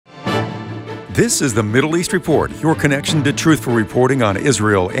This is the Middle East Report, your connection to truthful reporting on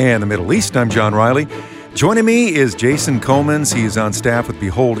Israel and the Middle East. I'm John Riley. Joining me is Jason Comans. He is on staff with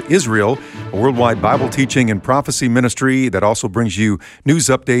Behold Israel, a worldwide Bible teaching and prophecy ministry that also brings you news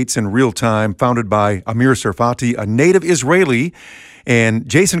updates in real time, founded by Amir Tsarfati, a native Israeli. And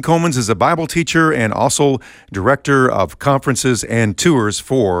Jason Comans is a Bible teacher and also director of conferences and tours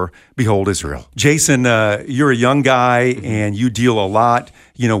for Behold Israel. Jason, you're a young guy and you deal a lot,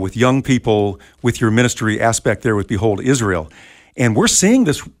 with young people with your ministry aspect there with Behold Israel. And we're seeing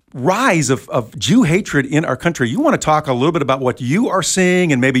this rise of Jew hatred in our country. You want to talk a little bit about what you are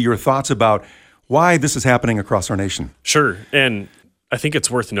seeing and maybe your thoughts about why this is happening across our nation? Sure. And I think it's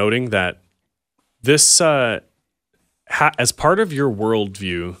worth noting that this, as part of your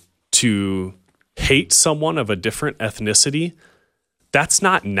worldview, to hate someone of a different ethnicity, that's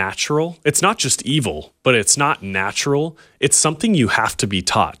not natural. It's not just evil, but it's not natural. It's something you have to be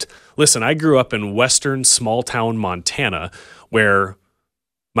taught. Listen, I grew up in western small town Montana, where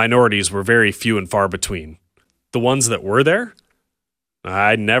minorities were very few and far between. The ones that were there,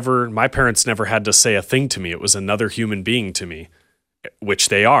 my parents never had to say a thing to me. It was another human being to me, which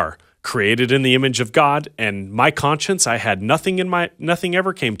they are, created in the image of God. And my conscience, I had nothing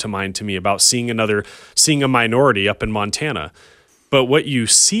ever came to mind to me about seeing a minority up in Montana. But what you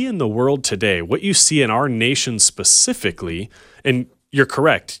see in the world today, what you see in our nation specifically, and you're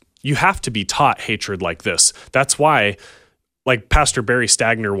correct, you have to be taught hatred like this. That's why, like Pastor Barry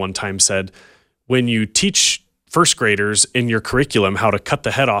Stagner one time said, when you teach first graders in your curriculum how to cut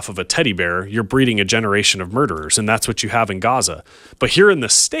the head off of a teddy bear, you're breeding a generation of murderers, and that's what you have in Gaza. But here in the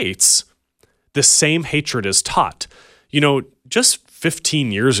States, the same hatred is taught. Just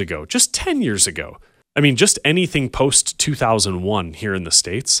 15 years ago, just 10 years ago, just anything post-2001 here in the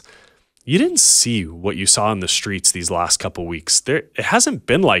States, you didn't see what you saw in the streets these last couple weeks. It hasn't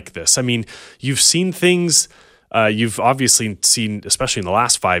been like this. You've seen things, you've obviously seen, especially in the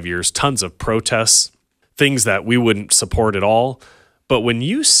last 5 years, tons of protests, things that we wouldn't support at all. But when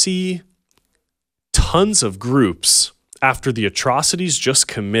you see tons of groups after the atrocities just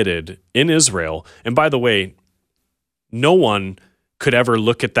committed in Israel, and by the way, no one could ever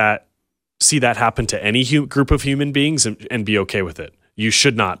look at that, see that happen to any group of human beings and be okay with it. You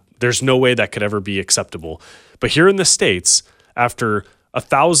should not. There's no way that could ever be acceptable. But here in the States, after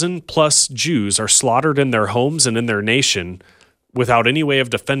 1,000+ Jews are slaughtered in their homes and in their nation without any way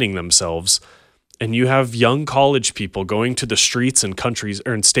of defending themselves, and you have young college people going to the streets in countries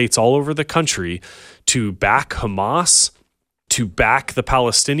or in states all over the country to back Hamas, to back the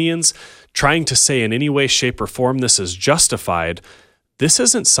Palestinians, trying to say in any way, shape, or form this is justified, this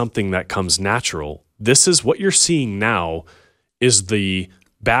isn't something that comes natural. This is what you're seeing now is the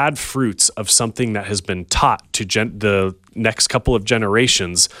bad fruits of something that has been taught to the next couple of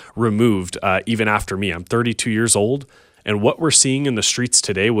generations removed, even after me. I'm 32 years old, and what we're seeing in the streets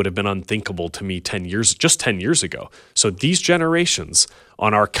today would have been unthinkable to me 10 years ago. So these generations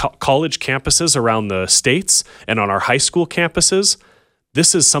on our college campuses around the States and on our high school campuses,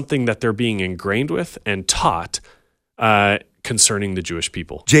 this is something that they're being ingrained with and taught concerning the Jewish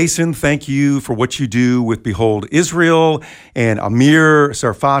people. Jason, thank you for what you do with Behold Israel and Amir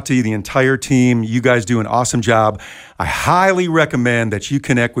Tsarfati, the entire team. You guys do an awesome job. I highly recommend that you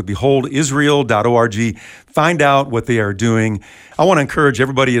connect with beholdisrael.org. Find out what they are doing. I want to encourage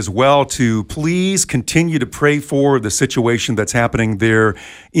everybody as well to please continue to pray for the situation that's happening there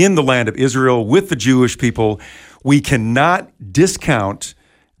in the land of Israel with the Jewish people. We cannot discount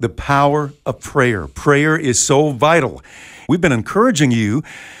the power of prayer. Prayer is so vital. We've been encouraging you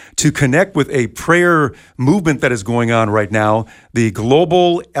to connect with a prayer movement that is going on right now, the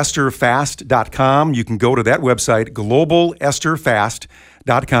globalestherfast.com. You can go to that website,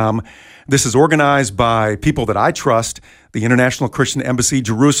 globalestherfast.com. This is organized by people that I trust, the International Christian Embassy,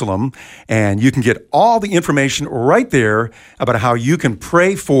 Jerusalem, and you can get all the information right there about how you can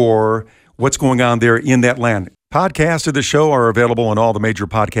pray for what's going on there in that land. Podcasts of the show are available on all the major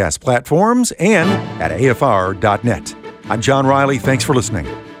podcast platforms and at afr.net. I'm John Riley. Thanks for listening.